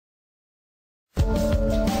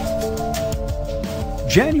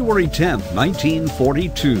January 10,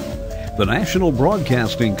 1942, the National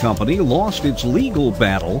Broadcasting Company lost its legal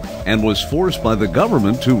battle and was forced by the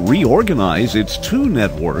government to reorganize its two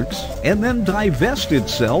networks and then divest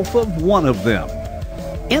itself of one of them.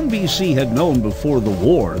 NBC had known before the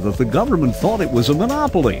war that the government thought it was a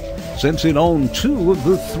monopoly, since it owned two of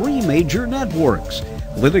the three major networks.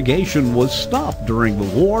 Litigation was stopped during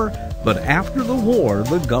the war, but after the war,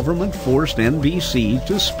 the government forced NBC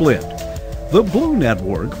to split. The Blue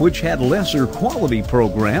Network, which had lesser quality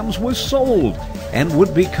programs, was sold and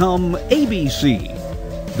would become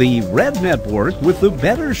ABC. The Red Network with the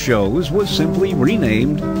better shows was simply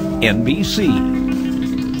renamed NBC.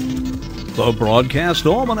 The Broadcast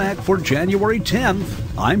Almanac for January 10th.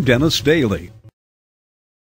 I'm Dennis Daly.